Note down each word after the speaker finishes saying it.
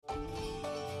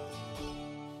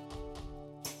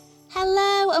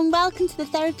Hello and welcome to the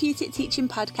Therapeutic Teaching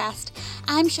Podcast.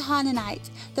 I'm Shahana Knight,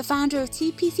 the founder of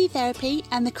TPC Therapy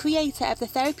and the creator of the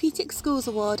Therapeutic Schools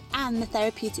Award and the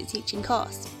Therapeutic Teaching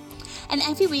course. And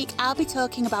every week I'll be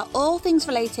talking about all things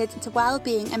related to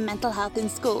well-being and mental health in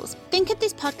schools. Think of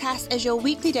this podcast as your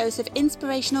weekly dose of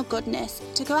inspirational goodness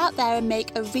to go out there and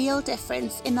make a real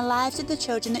difference in the lives of the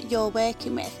children that you're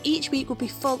working with. Each week will be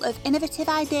full of innovative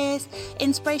ideas,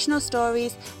 inspirational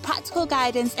stories, practical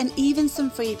guidance and even some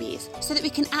freebies so that we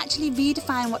can actually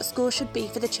redefine what school should be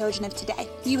for the children of today.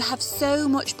 You have so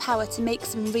much power to make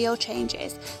some real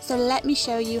changes, so let me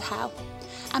show you how.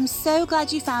 I'm so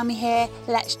glad you found me here.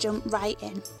 Let's jump right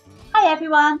in. Hi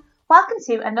everyone, welcome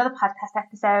to another podcast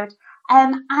episode.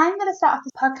 I'm going to start off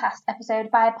this podcast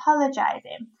episode by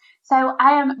apologising. So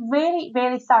I am really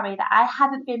sorry that I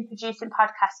haven't been producing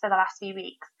podcasts for the last few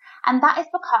weeks. And that is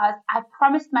because I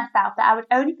promised myself that I would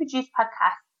only produce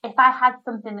podcasts if I had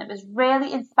something that was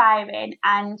really inspiring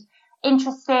and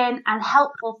interesting and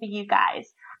helpful for you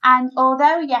guys. And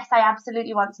although, yes, I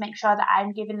absolutely want to make sure that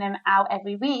I'm giving them out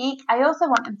every week, I also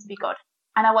want them to be good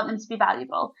and I want them to be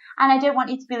valuable. And I don't want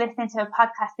you to be listening to a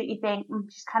podcast that you think,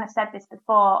 she's kind of said this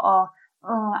before, or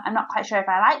I'm not quite sure if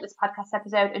I like this podcast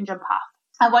episode, and jump off.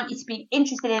 I want you to be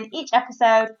interested in each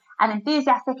episode and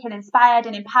enthusiastic and inspired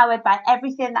and empowered by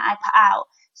everything that I put out.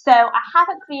 So I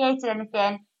haven't created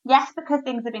anything, yes, because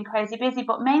things have been crazy busy,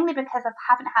 but mainly because I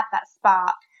haven't had that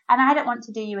spark and I don't want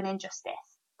to do you an injustice.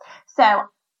 So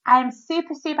I'm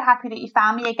super happy that you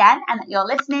found me again and that you're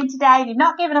listening today. You've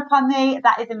not given up on me.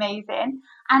 That is amazing.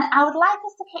 And I would like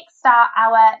us to kickstart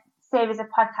our series of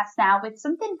podcasts now with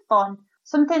something fun,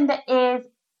 something that is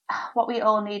what we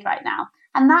all need right now.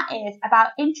 And that is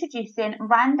about introducing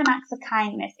random acts of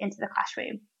kindness into the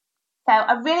classroom. So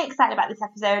I'm really excited about this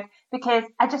episode because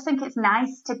I just think it's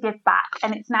nice to give back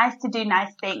and it's nice to do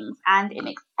nice things and it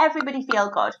makes everybody feel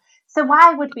good. So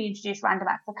why would we introduce random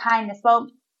acts of kindness? Well,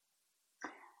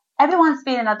 everyone's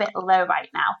feeling a bit low right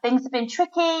now. Things have been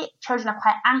tricky, children are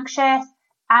quite anxious,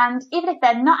 and even if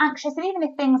they're not anxious, and even if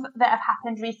things that have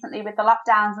happened recently with the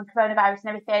lockdowns and coronavirus and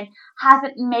everything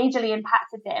hasn't majorly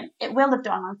impacted them, it will have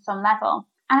done on some level.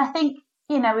 And I think,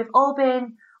 we've all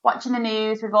been watching the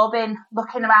news, we've all been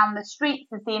looking around the streets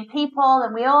and seeing people,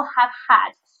 and we all have had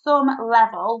some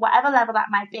level, whatever level that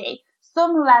might be,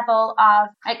 some level of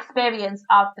experience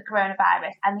of the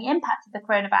coronavirus and the impact of the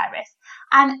coronavirus.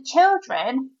 And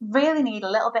children really need a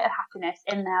little bit of happiness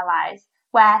in their lives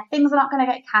where things are not going to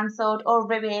get cancelled or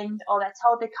ruined, or they're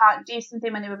told they can't do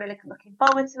something when they were really looking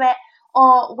forward to it,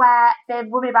 or where they're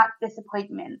worried about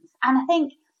disappointments. And I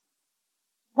think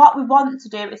what we want to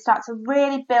do is start to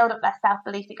really build up their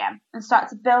self-belief again and start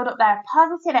to build up their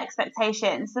positive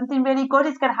expectations. Something really good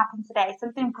is going to happen today.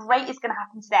 Something great is going to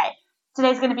happen today.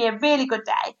 Today's going to be a really good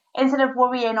day, instead of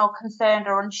worrying or concerned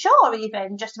or unsure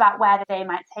even just about where the day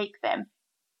might take them.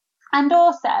 And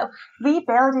also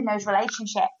rebuilding those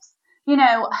relationships.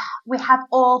 We have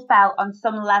all felt on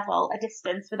some level a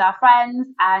distance with our friends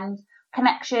and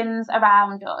connections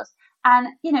around us. And,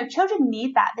 children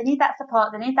need that. They need that support.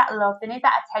 They need that love. They need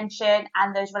that attention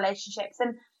and those relationships.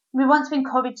 And we want to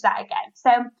encourage that again.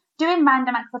 So doing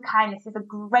random acts of kindness is a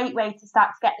great way to start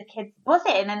to get the kids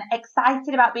buzzing and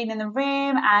excited about being in the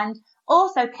room and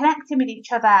also connecting with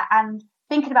each other and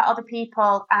thinking about other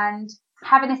people and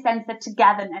having a sense of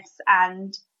togetherness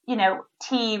and,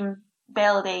 team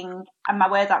building, and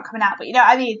my words aren't coming out, but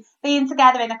being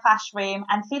together in a classroom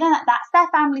and feeling that that's their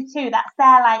family too. That's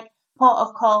their port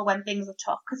of call when things are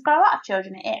tough, because for a lot of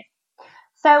children it is.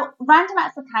 So random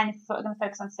acts of kindness is what we're going to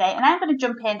focus on today. And I'm going to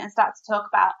jump in and start to talk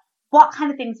about what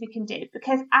kind of things we can do,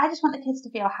 because I just want the kids to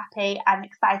feel happy and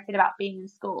excited about being in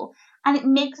school. And it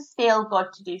makes us feel good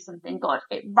to do something good.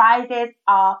 It rises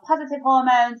our positive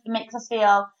hormones. It makes us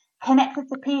feel connected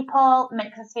to people. It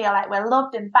makes us feel like we're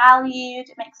loved and valued.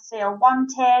 It makes us feel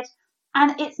wanted.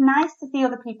 And it's nice to see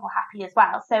other people happy as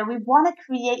well. So we want to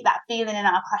create that feeling in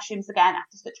our classrooms again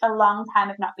after such a long time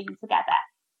of not being together.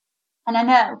 And I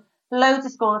know loads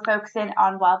of schools are focusing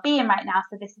on well-being right now,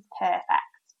 so this is perfect.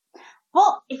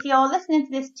 But if you're listening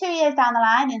to this 2 years down the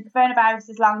line and coronavirus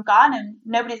is long gone and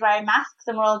nobody's wearing masks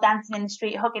and we're all dancing in the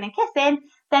street, hugging and kissing,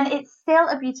 then it's still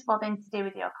a beautiful thing to do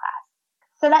with your class.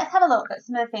 So let's have a look at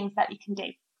some of the things that you can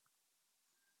do.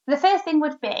 The first thing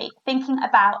would be thinking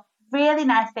about really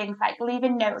nice things like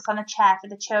leaving notes on a chair for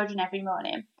the children every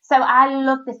morning. So I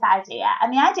love this idea.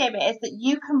 And the idea is that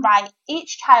you can write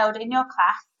each child in your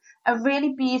class a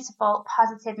really beautiful,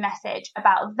 positive message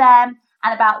about them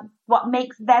and about what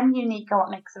makes them unique or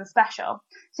what makes them special.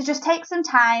 So just take some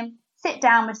time, sit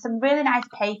down with some really nice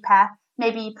paper,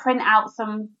 maybe you print out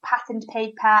some patterned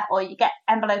paper, or you get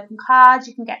envelope and cards.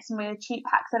 You can get some really cheap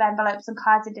packs of envelopes and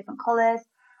cards in different colours,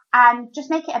 and just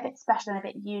make it a bit special and a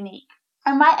bit unique.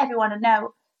 And write everyone a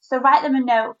note. So write them a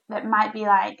note that might be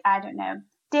like, I don't know,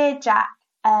 Dear Jack,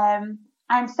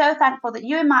 I'm so thankful that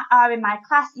you are in my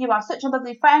class. You are such a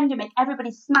lovely friend. You make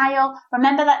everybody smile.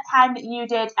 Remember that time that you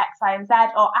did X, Y, and Z.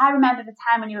 Or I remember the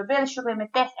time when you were really struggling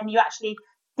with this and you actually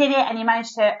did it and you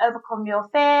managed to overcome your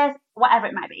fears, whatever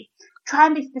it might be. Try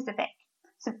and be specific.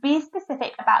 So be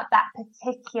specific about that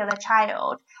particular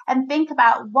child and think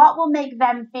about what will make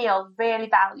them feel really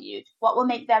valued, what will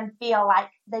make them feel like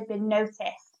they've been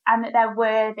noticed and that they're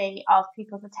worthy of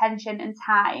people's attention and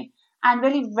time, and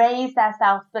really raise their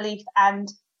self-belief and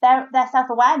their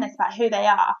self-awareness about who they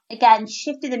are. Again,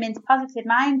 shifting them into positive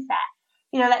mindset.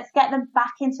 Let's get them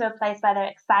back into a place where they're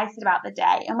excited about the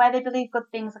day and where they believe good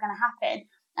things are going to happen.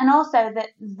 And also that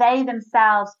they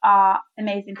themselves are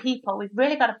amazing people. We've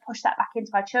really got to push that back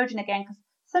into our children again, because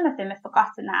some of them have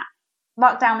forgotten that.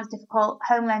 Lockdown was difficult.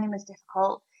 Home learning was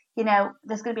difficult.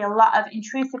 There's going to be a lot of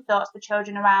intrusive thoughts for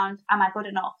children around, am I good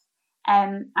enough?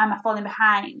 Am I falling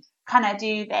behind? Can I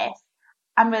do this?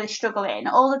 I'm really struggling.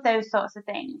 All of those sorts of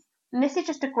things. And this is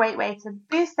just a great way to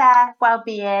boost their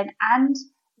well-being and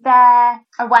their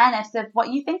awareness of what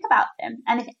you think about them.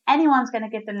 And if anyone's going to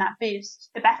give them that boost,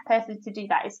 the best person to do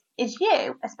that is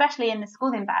you, especially in the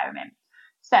school environment.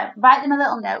 So write them a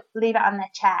little note, leave it on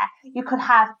their chair. You could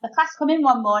have the class come in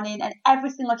one morning and every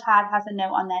single child has a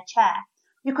note on their chair.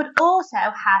 You could also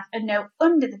have a note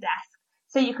under the desk.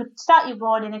 So you could start your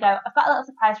morning and go, I've got a little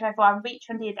surprise for everyone, reach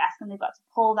under your desk, and they've got to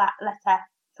pull that letter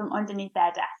from underneath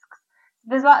their desks.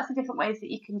 There's lots of different ways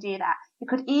that you can do that. You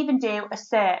could even do a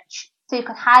search. So you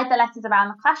could hide the letters around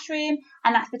the classroom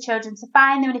and ask the children to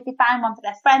find them. And if they find one for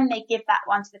their friend, they give that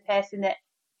one to the person that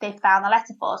they found the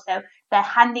letter for. So they're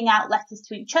handing out letters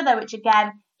to each other, which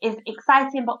again is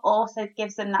exciting, but also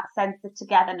gives them that sense of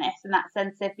togetherness and that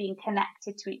sense of being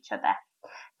connected to each other.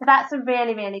 So that's a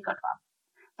really, really good one.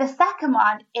 The second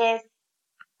one is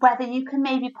whether you can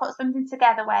maybe put something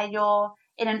together where you're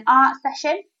in an art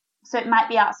session. So it might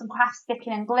be arts and crafts,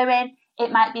 sticking and gluing.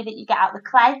 It might be that you get out the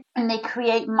clay and they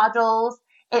create models.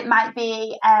 It might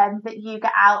be that you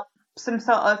get out some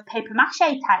sort of paper mache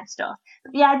type stuff.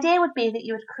 But the idea would be that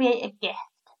you would create a gift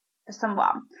for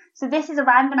someone. So this is a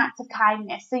random act of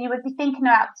kindness. So you would be thinking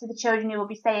about to the children, you will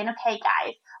be saying, okay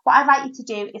guys, what I'd like you to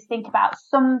do is think about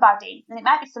somebody, and it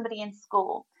might be somebody in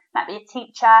school. It might be a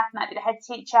teacher, it might be the head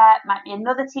teacher, it might be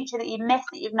another teacher that you missed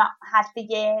that you've not had for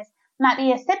years. It might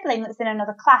be a sibling that's in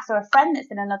another class, or a friend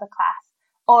that's in another class,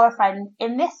 or a friend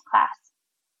in this class.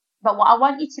 But what I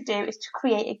want you to do is to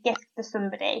create a gift for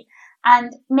somebody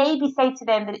and maybe say to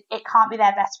them that it can't be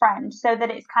their best friend, so that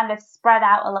it's kind of spread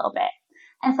out a little bit.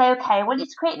 And say, okay, I want you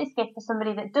to create this gift for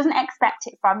somebody that doesn't expect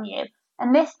it from you.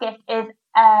 And this gift is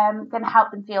going to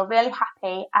help them feel really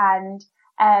happy and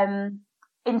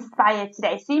inspired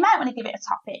today. So you might want to give it a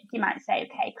topic. You might say,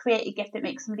 okay, create a gift that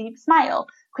makes somebody smile,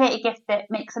 create a gift that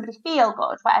makes somebody feel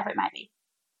good, whatever it might be.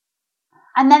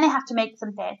 And then they have to make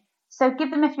something. So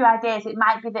give them a few ideas. It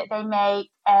might be that they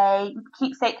make a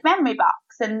keepsake memory box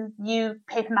and you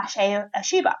paper mache a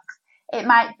shoebox. It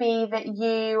might be that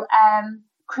you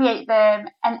create them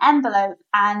an envelope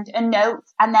and a note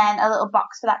and then a little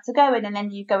box for that to go in, and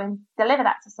then you go and deliver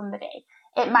that to somebody.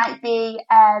 It might be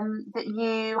that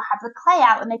you have the clay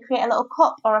out and they create a little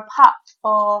cup or a pot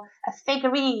or a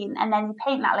figurine, and then you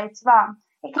paint that later on.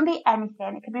 It can be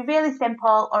anything. It can be really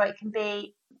simple, or it can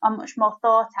be a much more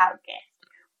thought out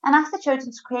gift. And ask the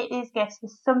children to create these gifts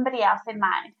with somebody else in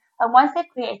mind. And once they've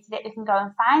created it, they can go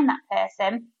and find that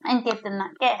person and give them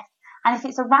that gift. And if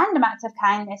it's a random act of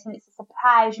kindness and it's a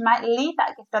surprise, you might leave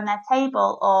that gift on their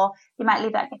table, or you might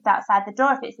leave that gift outside the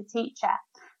door if it's a teacher.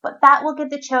 But that will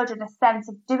give the children a sense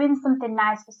of doing something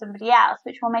nice for somebody else,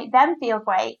 which will make them feel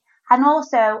great and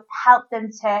also help them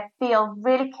to feel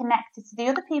really connected to the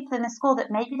other people in the school that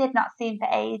maybe they've not seen for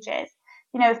ages.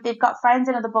 You know, if they've got friends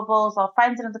in other bubbles or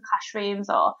friends in other classrooms,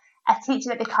 or a teacher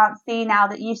that they can't see now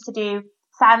that used to do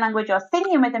sign language or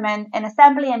singing with them in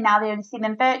assembly, and now they only see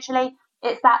them virtually,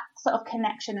 it's that sort of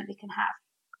connection that they can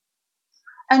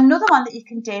have. Another one that you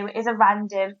can do is a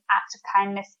random act of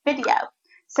kindness video.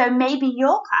 So maybe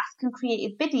your class can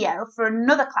create a video for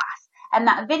another class, and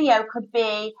that video could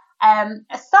be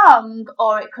a song,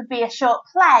 or it could be a short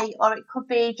play, or it could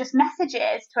be just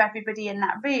messages to everybody in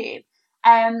that room.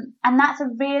 And that's a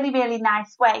really, really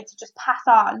nice way to just pass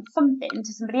on something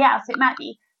to somebody else. It might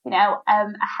be, a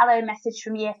hello message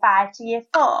from year 5 to year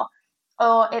 4,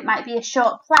 or it might be a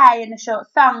short play and a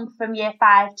short song from year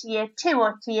 5 to year 2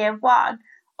 or to year 1,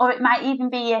 or it might even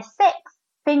be year 6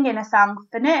 singing a song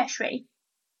for nursery.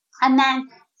 And then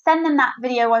send them that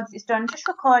video once it's done. Just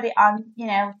record it on,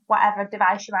 whatever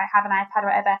device you might have, an iPad or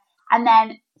whatever. And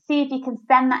then see if you can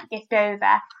send that gift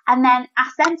over and then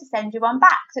ask them to send you one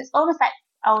back. So it's almost like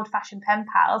old-fashioned pen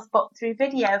pals, but through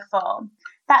video form.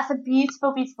 That's a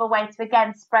beautiful, beautiful way to,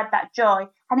 again, spread that joy.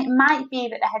 And it might be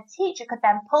that the head teacher could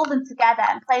then pull them together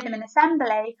and play them in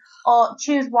assembly, or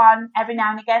choose one every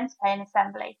now and again to play in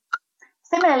assembly.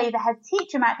 Similarly, the head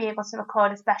teacher might be able to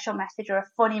record a special message or a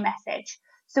funny message.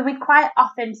 So we quite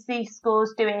often see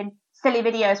schools doing silly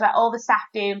videos where all the staff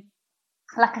do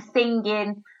like a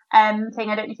singing thing.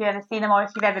 I don't know if you've ever seen them or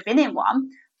if you've ever been in one,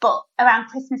 but around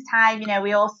Christmas time,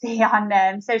 we all see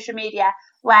on social media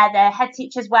where the head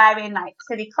teacher's wearing like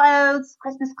silly clothes,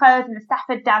 Christmas clothes, and the staff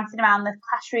are dancing around the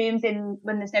classrooms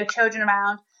when there's no children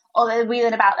around, or they're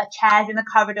wheeling about their chairs in the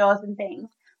corridors and things.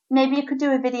 Maybe you could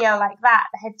do a video like that,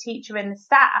 the head teacher and the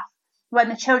staff, when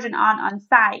the children aren't on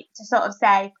site, to sort of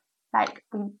say, like,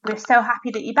 we're so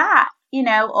happy that you're back,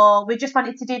 or we just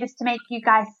wanted to do this to make you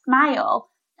guys smile.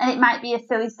 And it might be a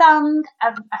silly song,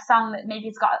 a song that maybe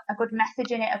has got a good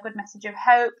message in it, a good message of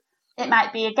hope. It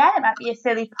might be a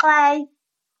silly play,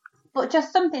 but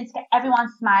just something to get everyone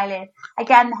smiling.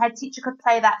 Again, the head teacher could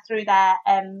play that through their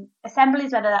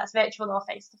assemblies, whether that's virtual or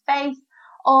face-to-face,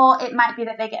 or it might be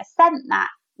that they get sent that.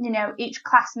 Each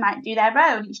class might do their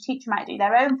own, each teacher might do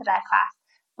their own for their class.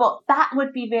 But that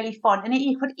would be really fun. And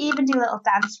you could even do a little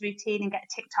dance routine and get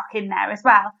a TikTok in there as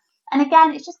well. And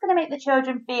again, it's just going to make the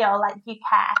children feel like you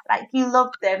care, like you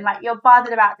love them, like you're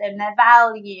bothered about them, they're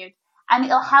valued. And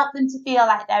it'll help them to feel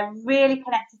like they're really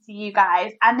connected to you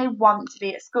guys and they want to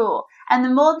be at school. And the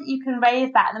more that you can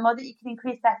raise that, and the more that you can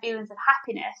increase their feelings of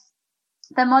happiness,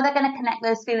 the more they're going to connect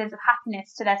those feelings of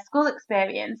happiness to their school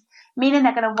experience, meaning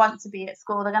they're going to want to be at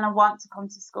school, they're going to want to come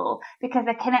to school because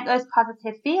they connect those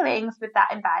positive feelings with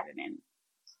that environment.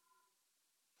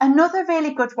 Another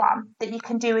really good one that you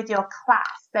can do with your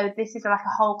class, so this is like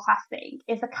a whole class thing,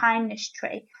 is a kindness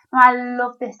tree. Now, I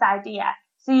love this idea.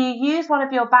 So you use one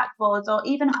of your backboards or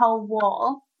even a whole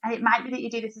wall, and it might be that you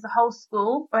do this as a whole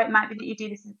school, or it might be that you do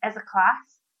this as a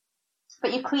class,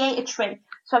 but you create a tree.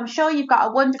 So I'm sure you've got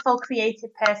a wonderful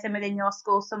creative person within your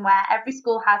school somewhere. Every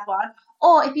school has one.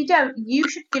 Or if you don't, you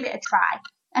should give it a try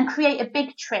and create a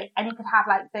big tree. And you could have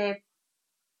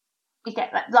you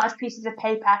get like large pieces of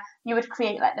paper. You would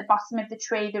create like the bottom of the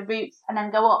tree, the roots, and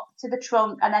then go up to the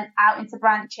trunk and then out into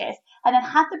branches, and then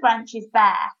have the branches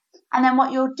bare. And then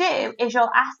what you'll do is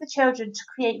you'll ask the children to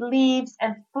create leaves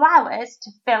and flowers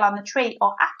to fill on the tree,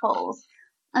 or apples.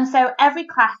 And so every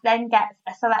class then gets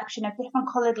a selection of different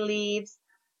coloured leaves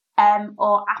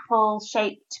or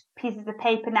apple-shaped pieces of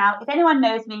paper. Now, if anyone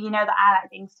knows me, you know that I like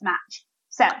things to match.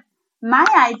 So my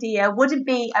idea wouldn't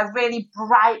be a really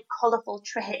bright, colourful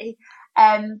tree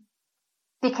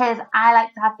because I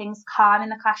like to have things calm in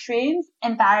the classrooms.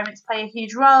 Environments play a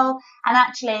huge role. And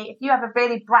actually, if you have a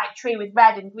really bright tree with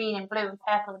red and green and blue and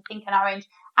purple and pink and orange,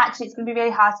 actually it's going to be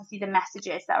really hard to see the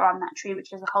messages that are on that tree,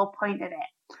 which is the whole point of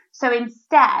it. So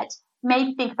instead,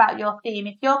 maybe think about your theme.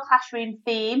 If your classroom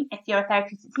theme, if you're a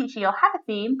therapeutic teacher, you'll have a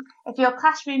theme. If your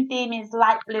classroom theme is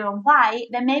light blue and white,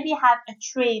 then maybe you have a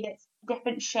tree that's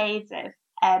different shades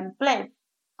of blue.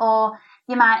 Or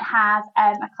you might have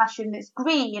a classroom that's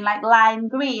green, like lime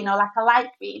green or like a light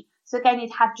green. So again,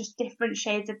 you'd have just different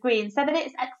shades of green so that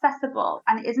it's accessible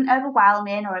and it isn't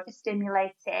overwhelming or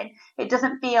overstimulating. It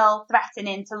doesn't feel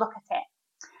threatening to look at it.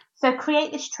 So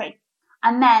create this tree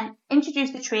and then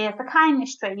introduce the tree as the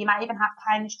kindness tree. You might even have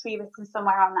kindness tree written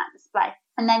somewhere on that display.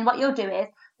 And then what you'll do is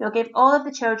you'll give all of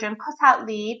the children cut out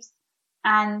leaves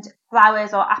and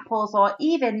flowers or apples or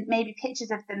even maybe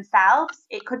pictures of themselves.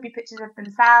 It could be pictures of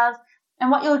themselves. And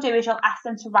what you'll do is you'll ask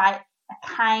them to write a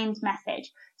kind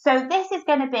message. So this is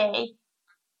going to be,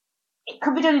 it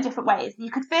could be done in different ways.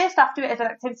 You could first off do it as an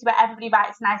activity where everybody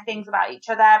writes nice things about each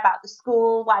other, about the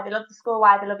school, why they love the school,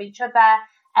 why they love each other,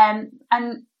 and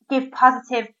give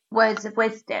positive words of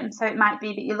wisdom. So it might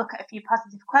be that you look at a few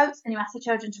positive quotes and you ask the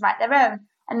children to write their own,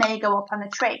 and they go up on the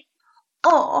tree.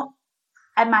 Or,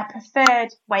 and my preferred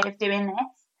way of doing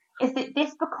this, is that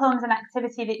this becomes an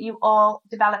activity that you all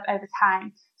develop over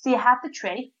time. So you have the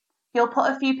tree, you'll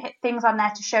put a few things on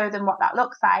there to show them what that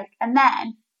looks like, and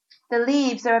then the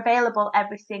leaves are available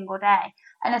every single day.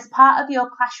 And as part of your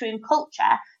classroom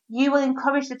culture, you will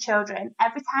encourage the children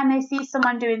every time they see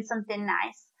someone doing something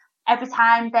nice, every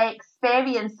time they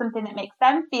experience something that makes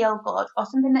them feel good, or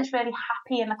something that's really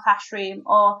happy in the classroom,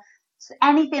 or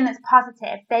anything that's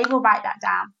positive, they will write that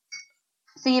down.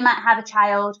 So you might have a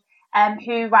child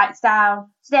who writes down,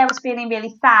 today I was feeling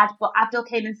really sad, but Abdul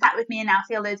came and sat with me and now I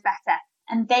feel loads better.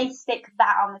 and they stick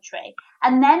that on the tree.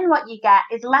 And then what you get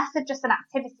is less of just an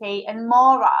activity and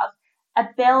more of a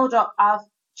build-up of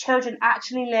children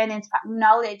actually learning to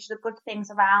acknowledge the good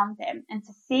things around them and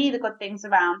to see the good things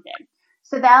around them.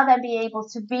 So they'll then be able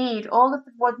to read all of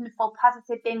the wonderful,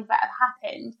 positive things that have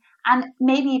happened and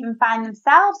maybe even find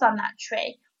themselves on that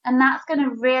tree. And that's going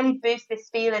to really boost this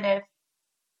feeling of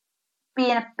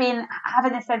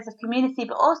having a sense of community,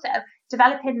 but also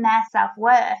developing their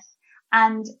self-worth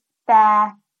and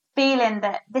their feeling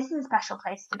that this is a special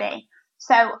place to be.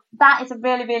 So that is a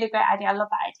really, really great idea. I love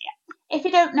that idea. If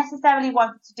you don't necessarily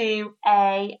want to do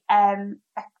a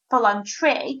full-on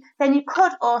tree, then you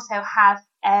could also have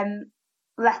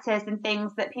letters and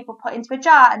things that people put into a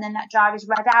jar, and then that jar is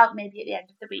read out maybe at the end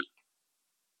of the week.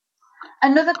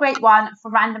 Another great one for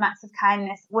random acts of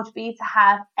kindness would be to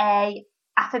have a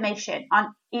affirmation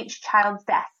on each child's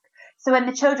desk. So when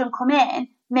the children come in,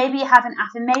 maybe you have an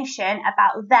affirmation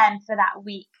about them for that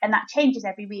week, and that changes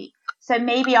every week. So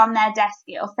maybe on their desk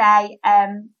it'll say,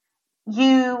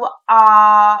 you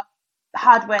are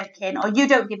hardworking, or you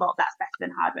don't give up, that's better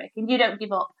than hardworking, you don't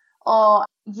give up, or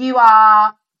you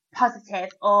are positive,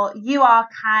 or you are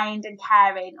kind and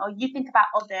caring, or you think about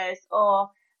others, or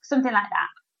something like that.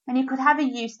 And you could have a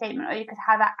you statement, or you could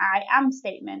have an I am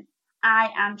statement. I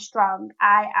am strong,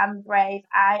 I am brave,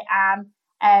 I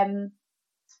am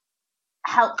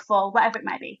helpful, whatever it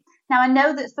might be. Now, I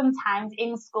know that sometimes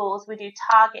in schools we do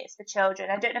targets for children.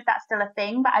 I don't know if that's still a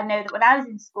thing, but I know that when I was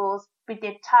in schools, we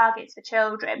did targets for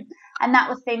children. And that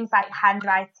was things like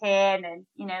handwriting and,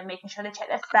 making sure they check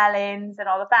their spellings and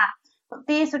all of that. But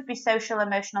these would be social,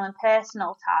 emotional, and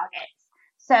personal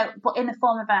targets. But in the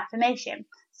form of an affirmation.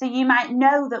 So you might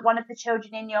know that one of the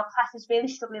children in your class is really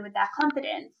struggling with their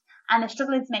confidence, and they're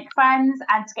struggling to make friends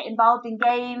and to get involved in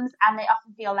games, and they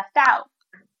often feel left out.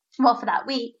 Well, for that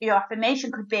week, your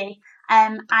affirmation could be,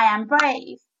 I am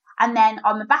brave. And then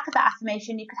on the back of that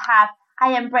affirmation, you could have,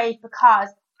 I am brave because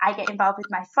I get involved with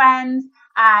my friends,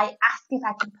 I ask if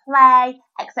I can play,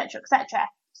 etc., etc.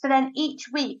 So then each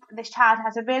week, this child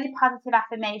has a really positive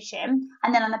affirmation,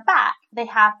 and then on the back, they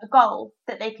have a goal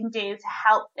that they can do to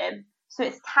help them. So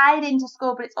it's tied into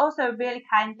school, but it's also a really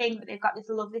kind thing that they've got this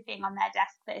lovely thing on their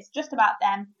desk that is just about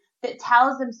them, that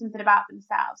tells them something about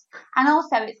themselves. And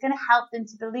also it's going to help them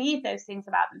to believe those things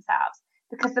about themselves,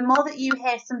 because the more that you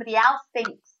hear somebody else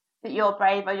thinks that you're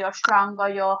brave or you're strong or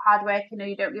you're hardworking or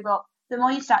you don't give up, the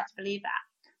more you start to believe that.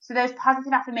 So those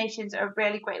positive affirmations are a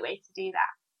really great way to do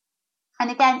that. And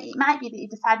again, it might be that you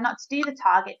decide not to do the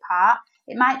target part.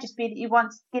 It might just be that you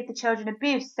want to give the children a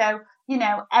boost. So,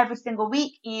 every single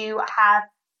week you have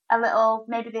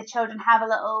maybe the children have a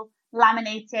little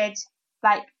laminated,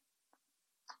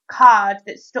 card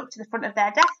that's stuck to the front of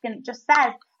their desk, and it just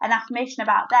says an affirmation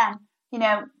about them.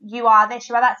 You are this,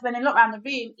 you are that. So when they look around the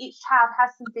room, each child has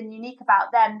something unique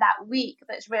about them that week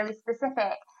that's really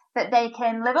specific, that they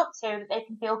can live up to, that they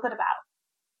can feel good about.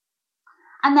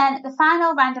 And then the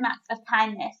final random act of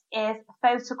kindness is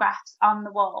photographs on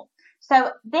the wall.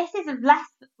 So this is less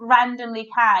randomly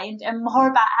kind and more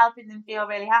about helping them feel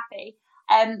really happy.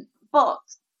 But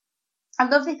a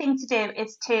lovely thing to do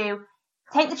is to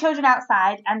take the children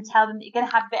outside and tell them that you're going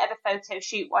to have a bit of a photo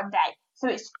shoot one day. So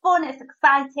it's fun, it's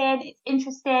exciting, it's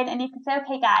interesting, and you can say,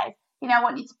 okay, guys, I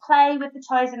want you to play with the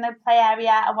toys in the play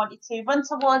area. I want you to run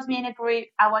towards me in a group.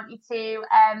 I want you to,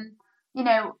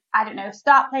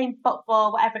 start playing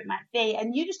football, whatever it might be.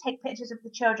 And you just take pictures of the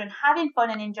children having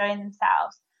fun and enjoying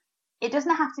themselves. It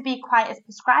doesn't have to be quite as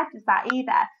prescribed as that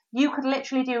either. You could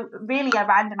literally do really a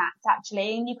random act,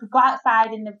 actually, and you could go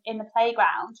outside in the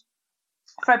playground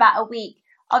for about a week,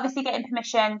 obviously getting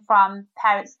permission from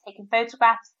parents taking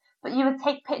photographs, but you would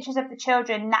take pictures of the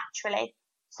children naturally.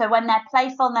 So when they're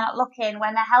playful and they're not looking,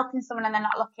 when they're helping someone and they're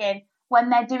not looking, when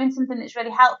they're doing something that's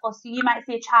really helpful. So you might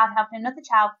see a child helping another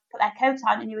child put their coat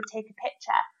on, and you would take a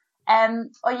picture.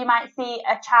 Or you might see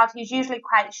a child who's usually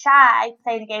quite shy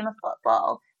playing a game of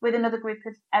football with another group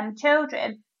of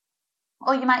children.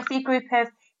 Or you might see a group of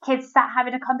kids sat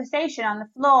having a conversation on the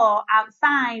floor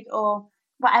outside, or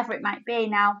whatever it might be.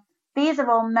 Now, these are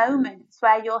all moments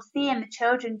where you're seeing the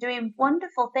children doing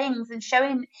wonderful things and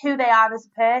showing who they are as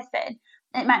a person.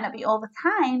 It might not be all the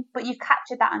time, but you've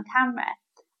captured that on camera.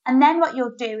 And then what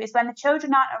you'll do is when the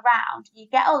children aren't around, you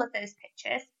get all of those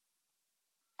pictures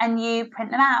and you print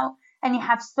them out, and you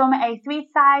have some A3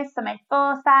 size, some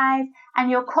A4 size, and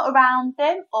you'll cut around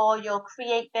them or you'll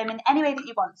create them in any way that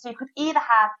you want. So you could either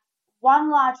have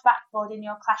one large backboard in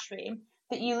your classroom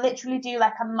that you literally do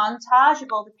like a montage of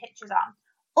all the pictures on.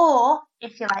 Or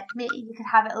if you're like me, you could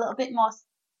have it a little bit more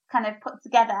kind of put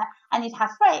together, and you'd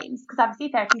have frames, because obviously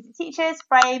therapeutic teachers,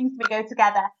 frames, we go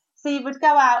together. So you would go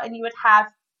out and you would have,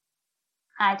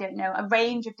 I don't know, a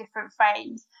range of different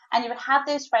frames, and you would have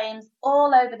those frames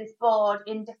all over this board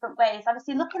in different ways,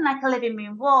 obviously looking like a living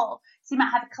room wall. So you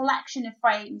might have a collection of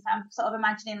frames. I'm sort of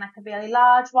imagining like a really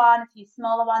large one, a few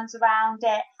smaller ones around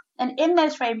it. And in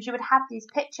those frames, you would have these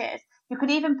pictures. You could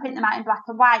even print them out in black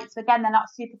and white. So again, they're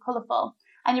not super colourful.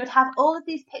 And you would have all of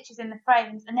these pictures in the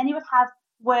frames, and then you would have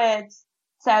words.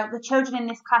 So the children in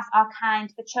this class are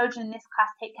kind. The children in this class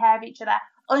take care of each other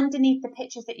underneath the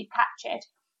pictures that you've captured.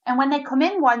 And when they come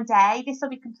in one day, this will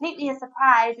be completely a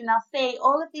surprise, and they'll see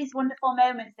all of these wonderful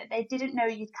moments that they didn't know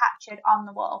you'd captured on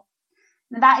the wall.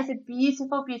 Now that is a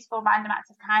beautiful, beautiful random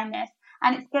act of kindness.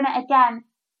 And it's going to, again,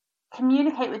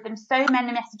 communicate with them so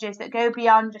many messages that go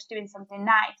beyond just doing something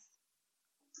nice.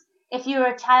 If you're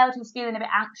a child who's feeling a bit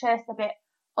anxious, a bit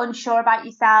unsure about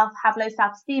yourself, have low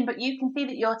self-esteem, but you can see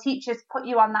that your teachers put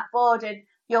you on that board and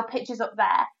your picture's up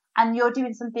there and you're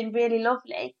doing something really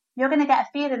lovely, you're going to get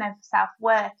a feeling of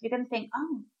self-worth. You're going to think,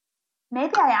 oh,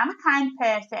 maybe I am a kind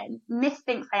person. Miss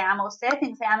thinks I am, or Sir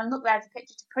thinks I am, and look, there's a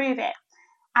picture to prove it.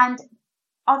 And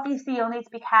obviously, you'll need to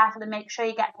be careful and make sure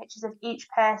you get pictures of each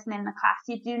person in the class.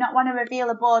 You do not want to reveal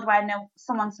a board where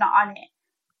someone's not on it.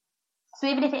 So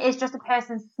even if it is just a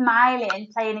person smiling,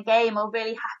 playing a game, or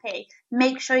really happy,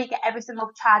 make sure you get every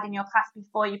single child in your class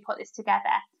before you put this together.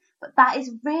 But that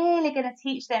is really going to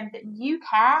teach them that you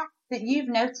care, that you've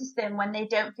noticed them when they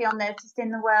don't feel noticed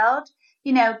in the world.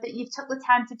 You know, that you've took the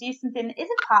time to do something that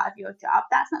isn't part of your job.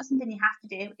 That's not something you have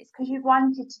to do. It's because you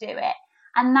wanted to do it.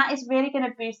 And that is really going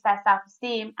to boost their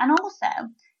self-esteem. And also,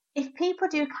 if people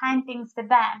do kind things to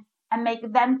them and make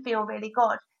them feel really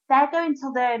good, they're going to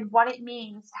learn what it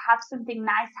means to have something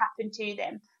nice happen to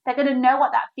them. They're going to know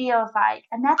what that feels like,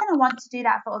 and they're going to want to do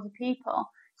that for other people.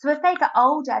 So as they get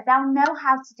older, they'll know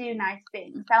how to do nice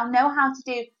things. They'll know how to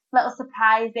do little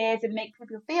surprises and make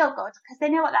people feel good because they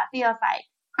know what that feels like.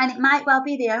 And it might well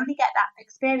be they only get that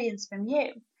experience from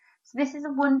you. So this is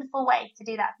a wonderful way to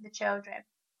do that for the children.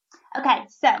 Okay,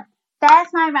 so there's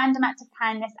my random act of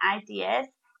kindness ideas.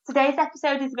 Today's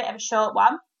episode is a bit of a short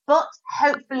one, but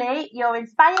hopefully you're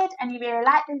inspired and you really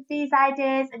like these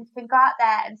ideas, and you can go out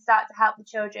there and start to help the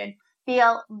children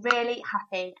feel really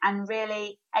happy and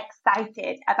really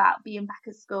excited about being back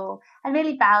at school and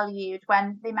really valued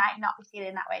when they might not be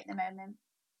feeling that way at the moment.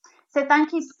 So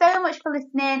thank you so much for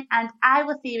listening, and I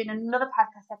will see you in another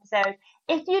podcast episode.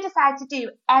 If you decide to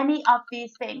do any of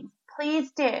these things,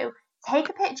 please do take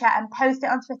a picture and post it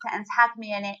on Twitter and tag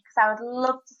me in it, because I would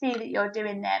love to see that you're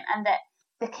doing them and that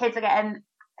the kids are getting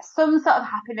some sort of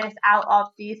happiness out of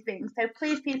these things. So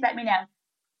please let me know.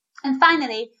 And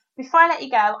finally, before I let you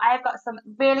go, I have got some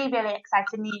really, really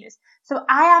exciting news. So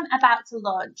I am about to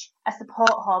launch a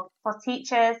support hub for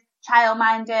teachers,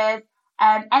 childminders,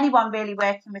 anyone really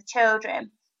working with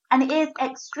children. And it is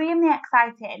extremely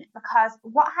exciting because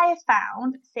what I have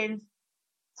found since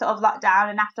sort of lockdown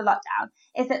and after lockdown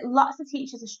is that lots of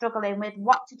teachers are struggling with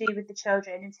what to do with the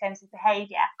children in terms of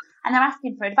behaviour, and they're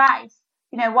asking for advice.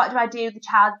 You know, what do I do? The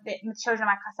children in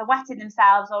my class are wetting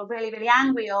themselves, or really, really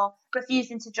angry, or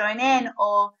refusing to join in,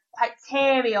 or quite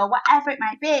teary, or whatever it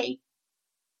might be.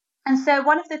 And so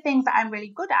one of the things that I'm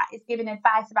really good at is giving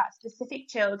advice about specific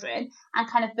children and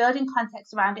kind of building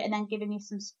context around it, and then giving you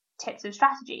some tips and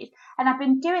strategies. And I've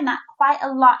been doing that quite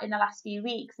a lot in the last few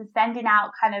weeks, and sending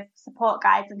out kind of support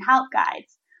guides and help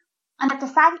guides. And I've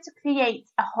decided to create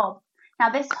a hub. Now,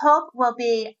 this hub will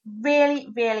be really,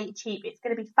 really cheap. It's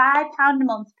going to be £5 a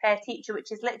month per teacher,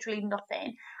 which is literally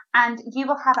nothing. And you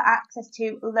will have access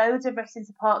to loads of written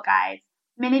support guides,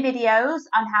 mini videos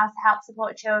on how to help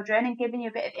support children and giving you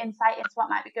a bit of insight into what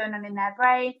might be going on in their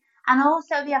brain, and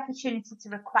also the opportunity to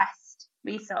request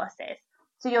resources.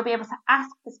 So you'll be able to ask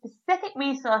for specific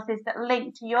resources that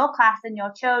link to your class and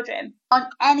your children on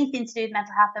anything to do with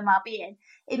mental health and well-being.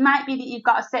 It might be that you've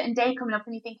got a certain day coming up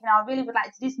and you're thinking, oh, I really would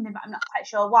like to do something, but I'm not quite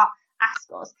sure what. Ask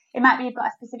us. It might be you've got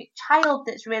a specific child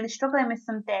that's really struggling with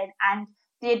something and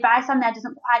the advice on there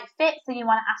doesn't quite fit, so you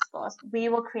want to ask us. We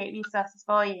will create resources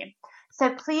for you.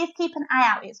 So please keep an eye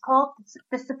out. It's called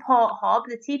the Support Hub,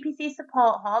 the TPC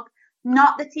Support Hub,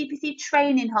 not the TPC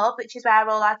Training Hub, which is where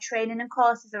all our training and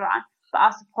courses are on, but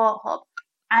our Support Hub.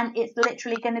 And it's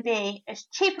literally going to be as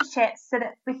cheap as chips, so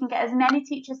that we can get as many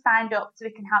teachers signed up, so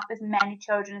we can help as many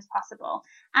children as possible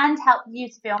and help you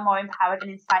to feel more empowered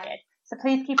and inspired. So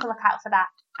please keep a lookout for that,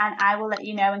 and I will let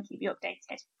you know and keep you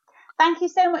updated. Thank you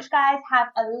so much, guys. Have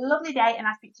a lovely day, and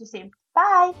I'll speak to you soon.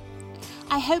 Bye.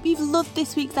 I hope you've loved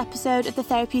this week's episode of the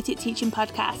Therapeutic Teaching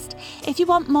Podcast. If you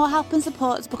want more help and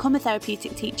support to become a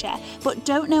therapeutic teacher but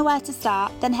don't know where to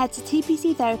start, then head to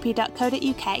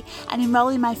tpctherapy.co.uk and enrol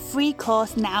in my free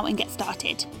course now and get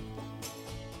started.